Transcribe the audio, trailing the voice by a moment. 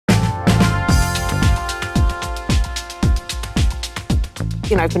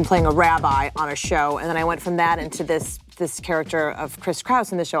you know, I've been playing a rabbi on a show, and then I went from that into this character of Chris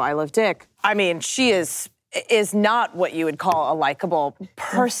Krause in the show I Love Dick. I mean, she is not what you would call a likable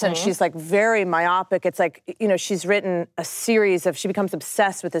person. She's like very myopic. It's like, you know, she's written a series of, she becomes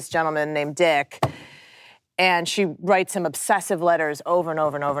obsessed with this gentleman named Dick, and she writes him obsessive letters over and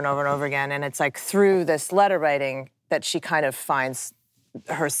over and over and over and over again. And it's like through this letter writing that she kind of finds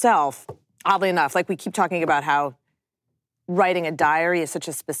herself. Oddly enough, like we keep talking about how writing a diary is such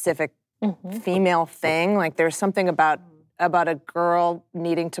a specific female thing. Like there's something about a girl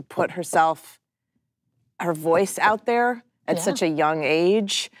needing to put her voice out there at such a young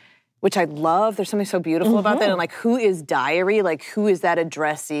age, which I love. There's something so beautiful about that. And like, who is diary? Like, who is that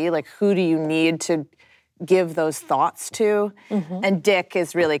addressee? Like, who do you need to give those thoughts to? And Dick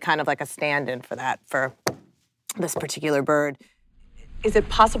is really kind of like a stand-in for that, for this particular bird. Is it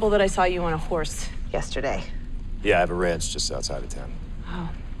possible that I saw you on a horse yesterday? Yeah, I have a ranch just outside of town. Oh.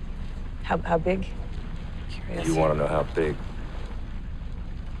 How big? Curious. You want to know how big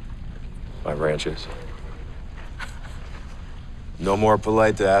my ranch is? No more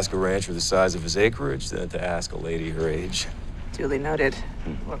polite to ask a rancher the size of his acreage than to ask a lady her age. Duly noted.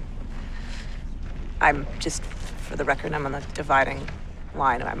 Well, I'm just, for the record, I'm on the dividing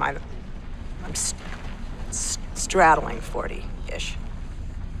line. I'm straddling 40-ish.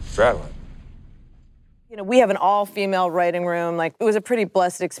 Straddling? You know, we have an all-female writing room. Like, it was a pretty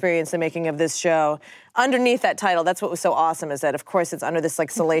blessed experience, the making of this show. Underneath that title, that's what was so awesome, is that, of course, it's under this, like,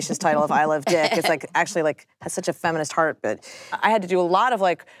 salacious title of I Love Dick. It's, like, actually, like, has such a feminist heart, but I had to do a lot of,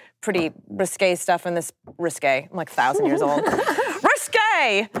 like, pretty risque stuff in this, risque, I'm like 1,000 years old.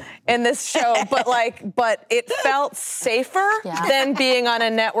 Risque in this show, but it felt safer than being on a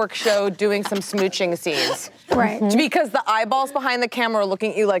network show doing some smooching scenes. Right. Because the eyeballs behind the camera are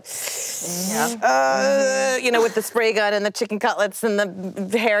looking at you like, you know, with the spray gun and the chicken cutlets and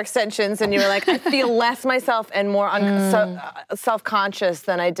the hair extensions, and you were like, I feel less myself and more self-conscious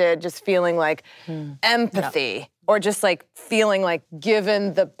than I did just feeling like empathy or just like feeling like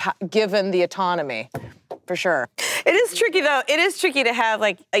given the autonomy. For sure. It is tricky though. It is tricky to have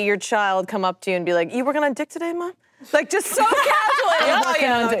like your child come up to you and be like, "You working on Dick today, Mom?" Like just so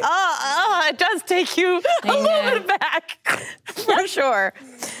casually. It does take you a little bit back, for sure.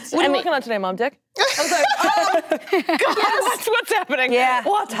 What are you working on today, Mom, Dick? I was like, oh, God, what's happening? Yeah,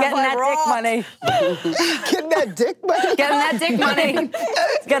 what getting that dick money. Getting that dick money? Getting that dick money.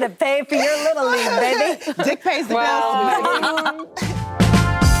 It's gonna pay for your little league, baby. Dick pays the bills, baby.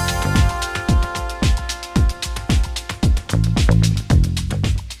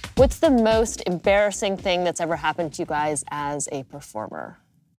 What's the most embarrassing thing that's ever happened to you guys as a performer?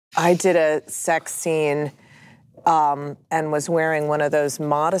 I did a sex scene and was wearing one of those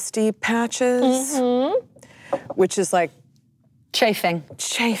modesty patches, which is like chafing.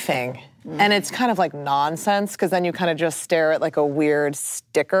 And it's kind of like nonsense, because then you kind of just stare at like a weird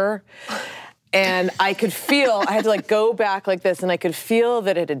sticker. And I could feel, I had to like go back like this, and I could feel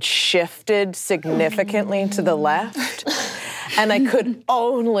that it had shifted significantly to the left. And I could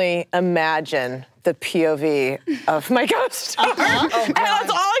only imagine the POV of my co-star. And that's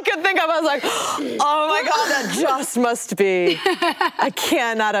all I could think of. I was like, oh my God, that just must be. I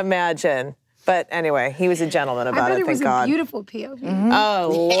cannot imagine. But anyway, he was a gentleman about it, thank God. It was a beautiful POV. Oh,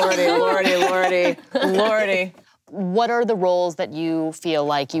 lordy. What are the roles that you feel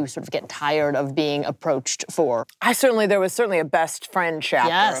like you sort of get tired of being approached for? There was certainly a best friend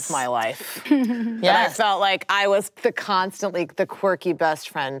chapter of my life. I felt like I was constantly the quirky best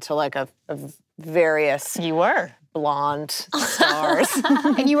friend to like a various blonde stars.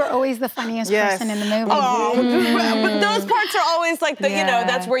 And you were always the funniest person in the movie. Oh, but those parts are always like you know,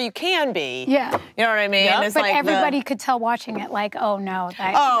 that's where you can be. Yeah. You know what I mean? Yep. It's but like everybody could tell watching it like, oh no.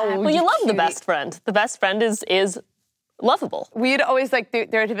 Well, you love the best friend. The best friend is lovable. We'd always like, there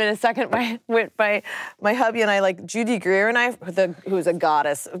had been a second, my hubby and I, like Judy Greer and I, who was a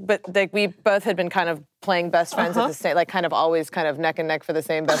goddess, but like we both had been kind of playing best friends at the same, like kind of always kind of neck and neck for the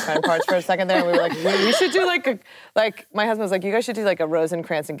same best friend parts for a second there, and we were like, we should do like my husband was like, you guys should do like a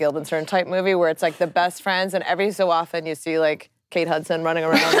Rosencrantz and Guildenstern type movie where it's like the best friends, and every so often you see like Kate Hudson running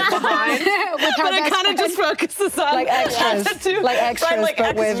around behind, but it kind of just focuses on like extras,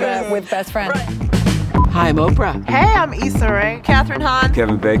 but with best friends. Right. Hi, I'm Oprah. Hey, I'm Issa Rae. Kathryn Hahn.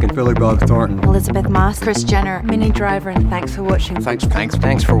 Kevin Bacon. Billy Bob Thornton. Elizabeth Moss. Kris Jenner. Minnie Driver. And thanks for watching.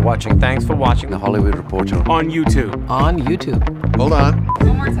 Thanks for watching. Thanks for watching The Hollywood Reporter. on YouTube. On YouTube. Hold on.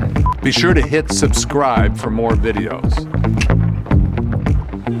 Be sure to hit subscribe for more videos.